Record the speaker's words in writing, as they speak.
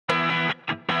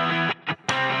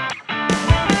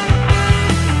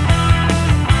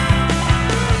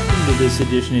this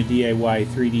edition of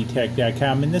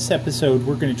DIY3DTech.com. In this episode,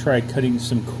 we're going to try cutting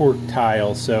some cork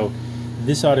tile, so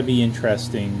this ought to be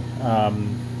interesting.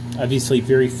 Obviously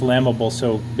very flammable,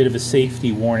 so a bit of a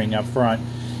safety warning up front.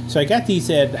 So I got these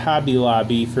at Hobby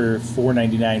Lobby for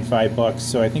 $4.99, $5,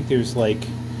 so I think there's like,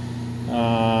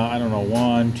 I don't know,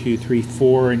 1, 2, 3,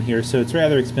 4 in here, so it's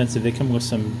rather expensive. They come with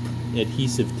some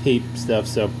adhesive tape stuff,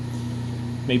 so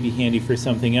maybe handy for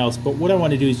something else. But what I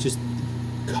want to do is just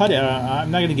cut it. I'm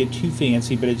not going to get too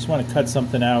fancy, but I just want to cut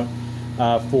something out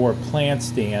for a plant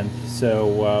stand.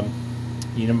 So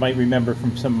you might remember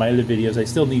from some of my other videos, I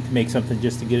still need to make something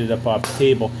just to get it up off the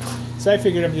table. So I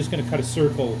figured I'm just going to cut a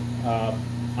circle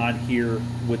on here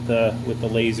with the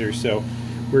laser. So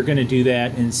we're going to do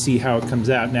that and see how it comes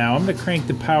out. Now I'm going to crank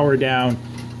the power down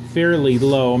fairly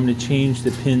low. I'm going to change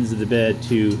the pins of the bed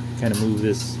to kind of move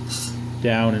this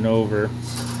down and over.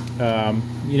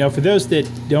 For those that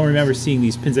don't remember seeing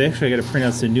these pins, I got to print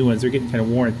out some new ones. They're getting kind of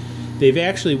worn. They've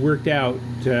actually worked out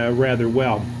rather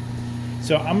well.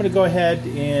 So I'm going to go ahead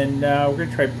and we're going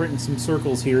to try printing some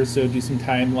circles here. So do some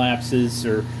time lapses,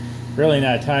 or really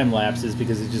not time lapses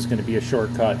because it's just going to be a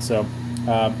shortcut. So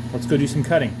let's go do some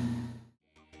cutting.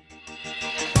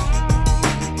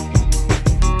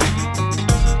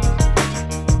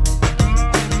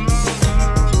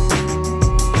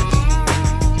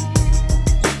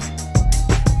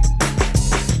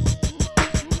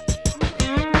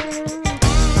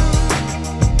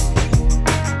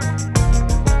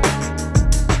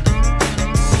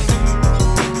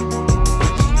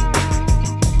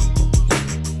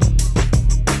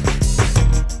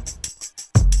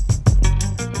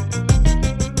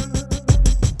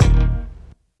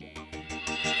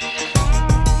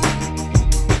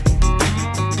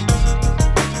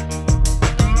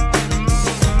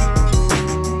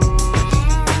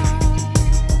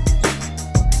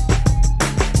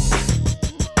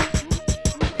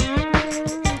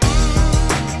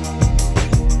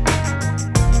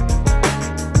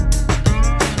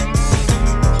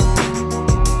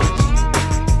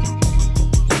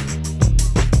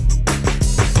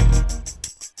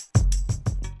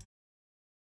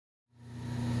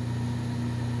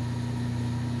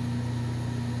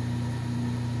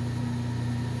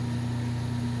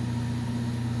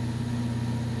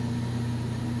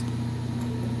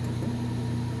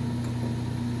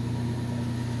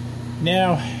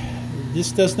 Now,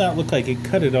 this does not look like it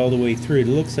cut it all the way through. It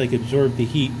looks like it absorbed the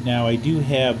heat. Now, I do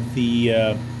have the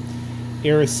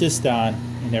air assist on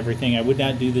and everything. I would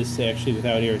not do this actually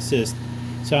without air assist.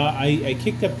 So I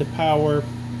kicked up the power,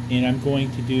 and I'm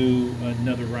going to do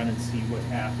another run and see what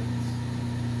happens.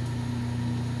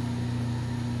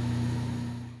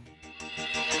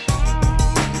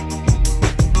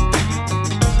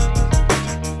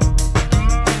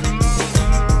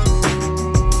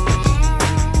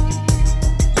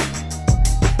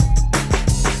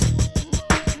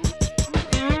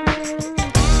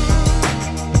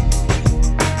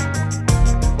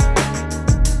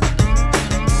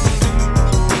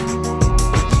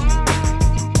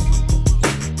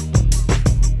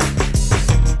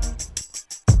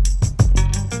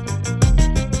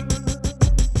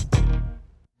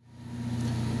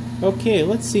 Okay,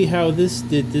 let's see how this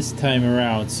did this time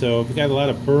around. So we've got a lot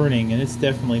of burning, and it's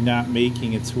definitely not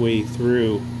making its way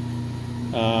through.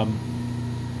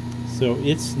 So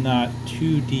it's not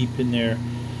too deep in there.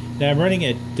 Now I'm running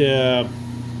at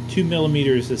 2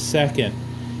 millimeters a second,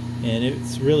 and it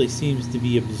really seems to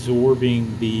be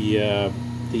absorbing the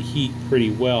heat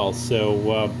pretty well.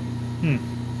 So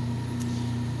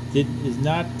it is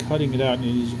not cutting it out,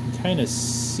 and as you can kind of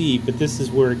see, but this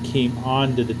is where it came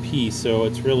onto the piece, so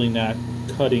it's really not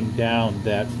cutting down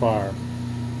that far. Let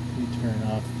me turn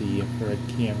off the infrared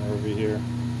camera over here.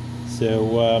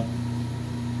 So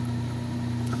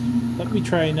let me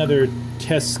try another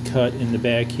test cut in the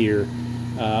back here.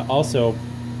 Also,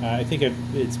 I think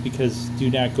it's because do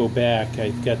not go back.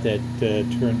 I've got that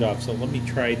turned off, so let me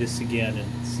try this again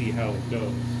and see how it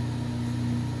goes.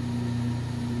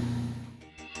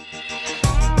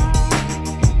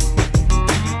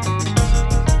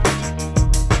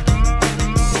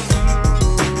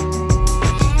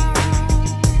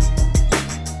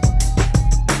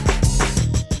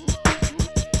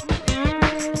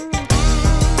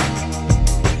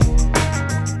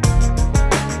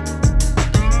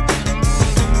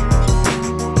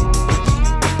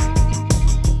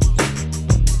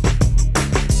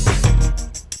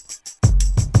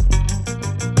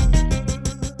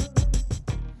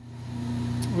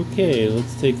 Okay,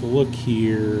 let's take a look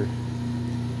here.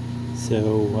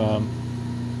 So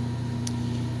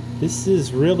this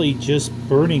is really just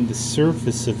burning the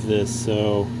surface of this,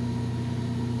 so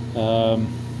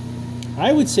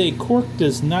I would say cork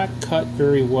does not cut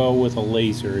very well with a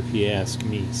laser, if you ask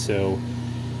me. So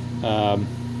as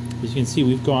you can see,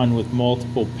 we've gone with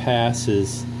multiple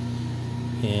passes,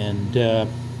 and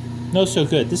no so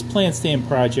good. This plant stand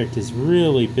project has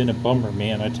really been a bummer,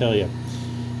 man, I tell you.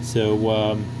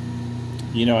 So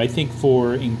you know, I think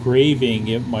for engraving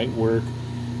it might work.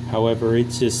 However,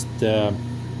 it's just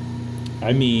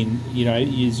I mean, you know,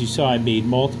 as you saw, I made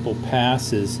multiple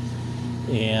passes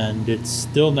and it's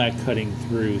still not cutting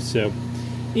through. So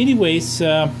anyways,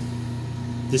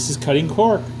 this is cutting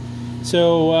cork.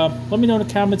 So let me know in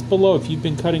the comments below if you've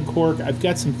been cutting cork. I've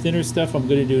got some thinner stuff I'm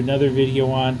going to do another video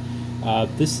on.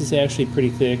 This is actually pretty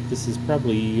thick. This is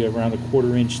probably around a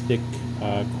 1/4 inch thick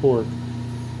cork.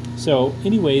 So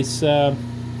anyways,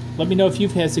 let me know if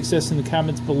you've had success in the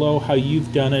comments below, how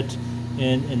you've done it,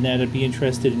 and that I'd be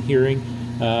interested in hearing.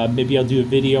 Maybe I'll do a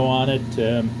video on it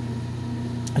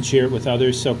and share it with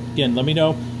others. So again, let me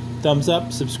know. Thumbs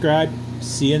up, subscribe.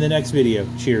 See you in the next video.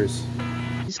 Cheers.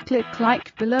 Please click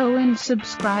like below and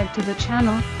subscribe to the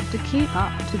channel to keep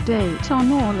up to date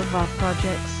on all of our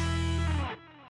projects.